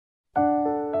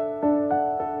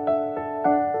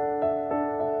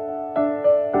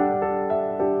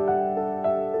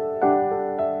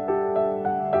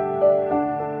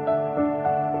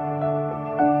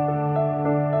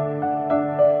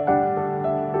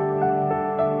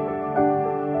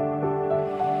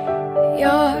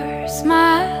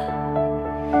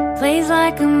smile plays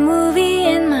like a movie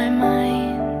in my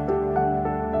mind.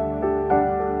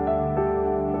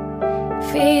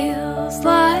 Feels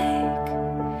like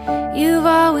you've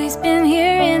always been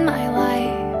here in my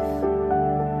life.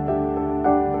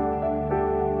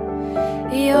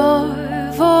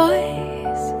 Your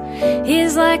voice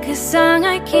is like a song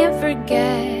I can't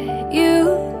forget you,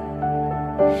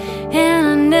 and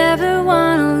I never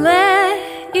wanna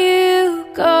let you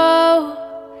go.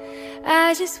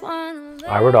 I just wanna let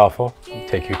I, Rodolfo,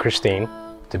 take you, Christine,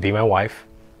 to be my wife,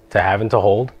 to have and to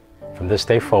hold, from this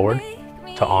day forward,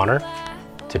 to honor,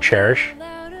 to cherish,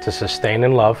 to sustain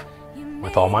and love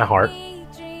with all my heart,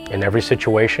 in every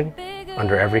situation,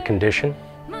 under every condition,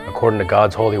 according to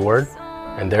God's holy word,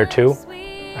 and thereto,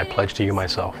 I pledge to you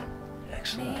myself.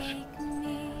 Excellent.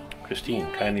 Christine,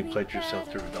 kindly pledge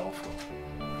yourself to Rodolfo.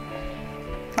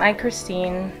 I,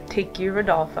 Christine, take you,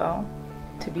 Rodolfo,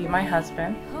 to be my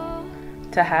husband,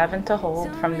 to have and to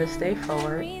hold from this day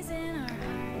forward,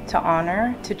 to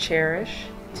honor, to cherish,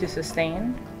 to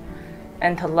sustain,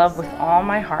 and to love with all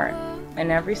my heart, in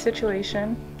every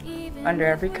situation, under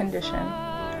every condition,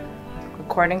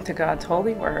 according to God's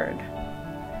holy word,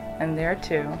 and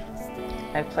thereto,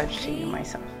 I pledge to you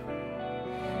myself.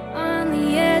 on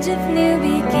the edge of new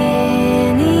beginnings.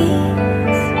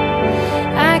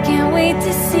 I can't wait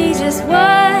to see just what